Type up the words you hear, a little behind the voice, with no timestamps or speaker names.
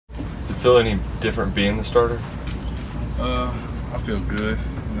Does it feel any different being the starter? I feel good.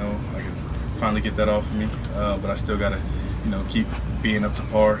 You know, I can finally get that off of me, but I still gotta, you know, keep being up to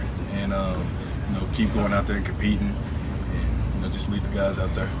par and you know, keep going out there and competing, and you know, just lead the guys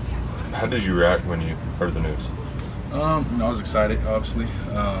out there. How did you react when you heard the news? You know, I was excited, obviously.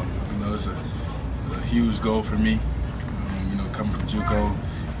 You know, it's a huge goal for me. You know, coming from JUCO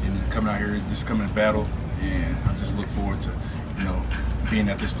and then coming out here, just coming to battle, and I just look forward to, you know, being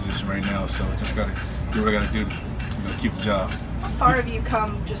at this position right now. So I just gotta do what I gotta do to, you know, keep the job. How far have you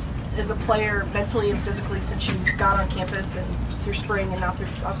come just as a player, mentally and physically, since you got on campus and through spring and now through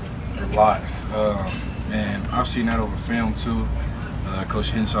offseason? A lot, and I've seen that over film too. Coach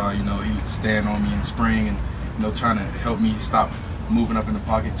Henshaw, you know, he would stand on me in spring and, you know, trying to help me stop moving up in the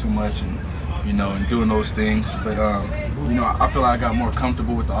pocket too much and, you know, and doing those things. But you know, I feel like I got more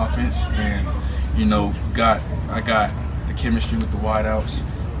comfortable with the offense, and you know, I got the chemistry with the wideouts,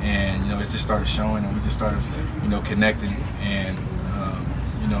 and you know, it just started showing, and we just started, you know, connecting, and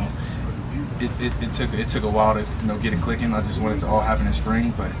you know, it took a while to, you know, get it clicking. I just wanted it to all happen in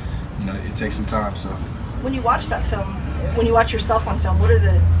spring, but you know, it takes some time. So when you watch that film, when you watch yourself on film, what are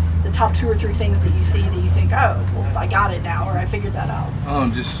the top 2 or 3 things that you see that you think, oh, well, I got it now, or I figured that out?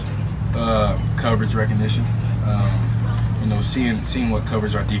 Just coverage recognition. You know, seeing what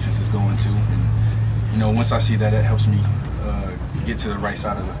coverage our defense is going to, and you know, once I see that, it helps me get to the right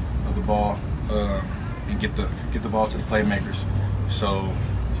side of the ball and get the ball to the playmakers. So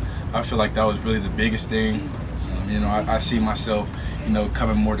I feel like that was really the biggest thing. You know, I see myself, you know,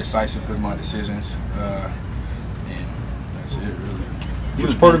 coming more decisive with my decisions, and that's it really.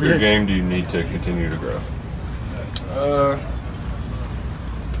 Which part of your game do you need to continue to grow?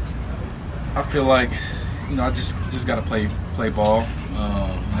 I feel like, you know, I just got to play ball. You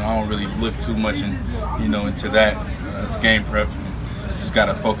know, I don't really look too much into that. It's game prep. Just got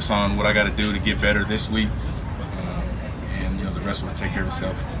to focus on what I got to do to get better this week, and you know, the rest will take care of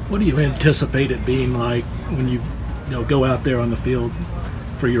itself. What do you anticipate it being like when you know, go out there on the field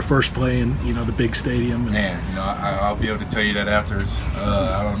for your first play in, you know, the big stadium? Man, you know, I'll be able to tell you that afterwards.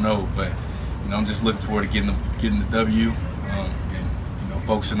 I don't know, but you know, I'm just looking forward to getting the W, and you know,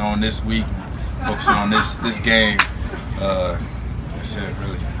 focusing on this week, focusing on this game. That's it,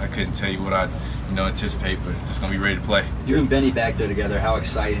 really. I couldn't tell you what I, you know, anticipate, but just gonna be ready to play. You and Benny back there together. How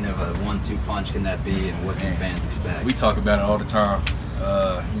exciting of a 1-2 punch can that be, and what can fans expect? We talk about it all the time.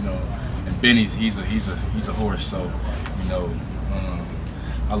 You know, and Benny's he's a horse, so you know,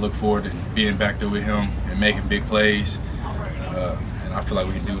 I look forward to being back there with him and making big plays. And I feel like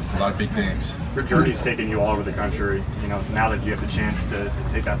we can do a lot of big things. Your journey's taken you all over the country. You know, now that you have the chance to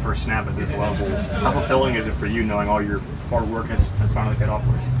take that first snap at this level, how fulfilling is it for you knowing all your hard work has finally paid off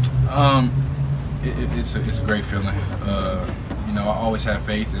for you? It's a great feeling. You know, I always have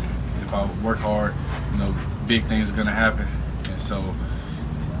faith, and if I work hard, you know, big things are gonna happen. And so,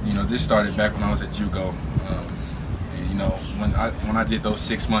 you know, this started back when I was at JUCO. And you know, when I did those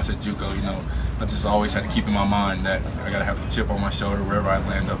 6 months at JUCO, you know, I just always had to keep in my mind that I gotta have the chip on my shoulder wherever I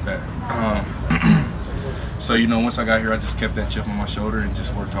land up at. So you know, once I got here, I just kept that chip on my shoulder and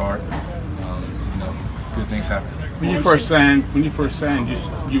just worked hard. You know, good things happen. When you first signed, you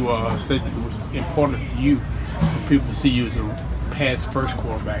said it was important to you for people to see you as a pass-first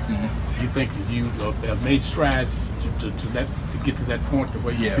quarterback. Mm-hmm. Do you think that you have made strides to get to that point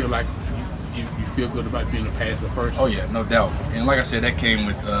where you feel like you feel good about being a passer first? Oh yeah, no doubt. And like I said, that came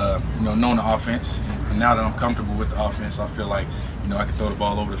with you know, knowing the offense. And now that I'm comfortable with the offense, I feel like, you know, I can throw the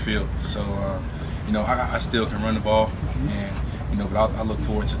ball over the field. So you know, I still can run the ball, and you know, but I look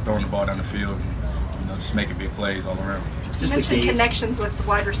forward to throwing the ball down the field, and you know, just making big plays all around. You mentioned connections with the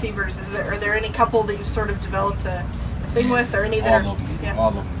wide receivers. Are there any couple that you've sort of developed a thing with, or any that all of them? All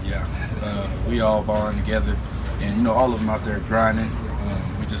of them, yeah. We all bond together, and you know, all of them out there grinding.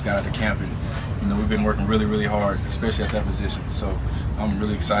 We just got out of camp, and you know, we've been working really, really hard, especially at that position. So I'm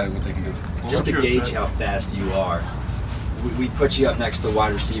really excited what they can do. Just to gauge how fast you are, we put you up next to the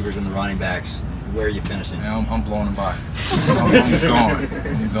wide receivers and the running backs. Where are you finishing? Yeah, I'm blowing them by. I'm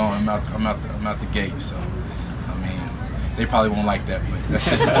going. I'm out the gate. So I mean, they probably won't like that, but that's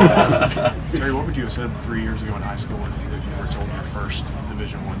just Terry, what would you have said 3 years ago in high school if you were told your first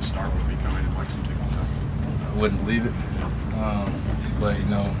Division I start would be coming in Lexington, Kentucky? I wouldn't believe it. But you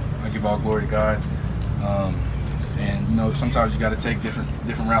know, I give all glory to God. And you know, sometimes you got to take different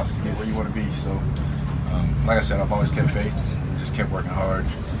routes to get where you want to be. So, like I said, I've always kept faith and just kept working hard.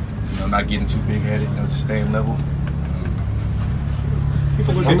 You know, not getting too big-headed. You know, just staying level.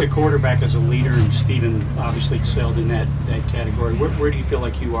 People look at the quarterback as a leader, and Stephen obviously excelled in that category. Where do you feel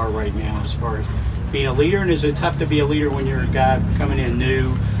like you are right now as far as being a leader? And is it tough to be a leader when you're a guy coming in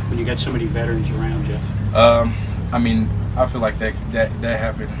new, when you got so many veterans around you? I mean, I feel like that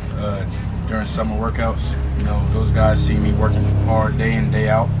happened during summer workouts. You know, those guys see me working hard day in, day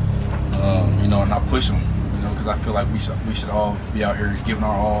out. You know, and I push them. You know, because I feel like we should all be out here giving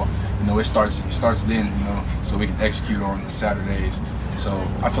our all. You know, it starts then. You know, so we can execute on Saturdays. So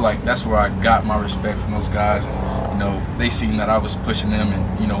I feel like that's where I got my respect from those guys. And, you know, they seen that I was pushing them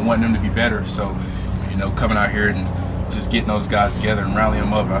and, you know, wanting them to be better. So, you know, coming out here and just getting those guys together and rallying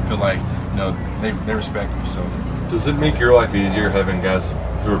them up, I feel like, you know, they respect me. So. Does it make your life easier having guys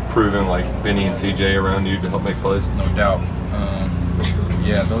who are proven like Benny and CJ around you to help make plays? No doubt.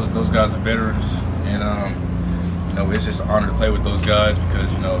 Yeah, those guys are veterans, and you know, it's just an honor to play with those guys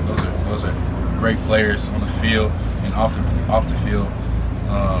because, you know, those are great players on the field and off the field.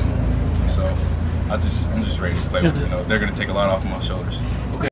 So I'm just ready to play with them. You know, they're going to take a lot off my shoulders.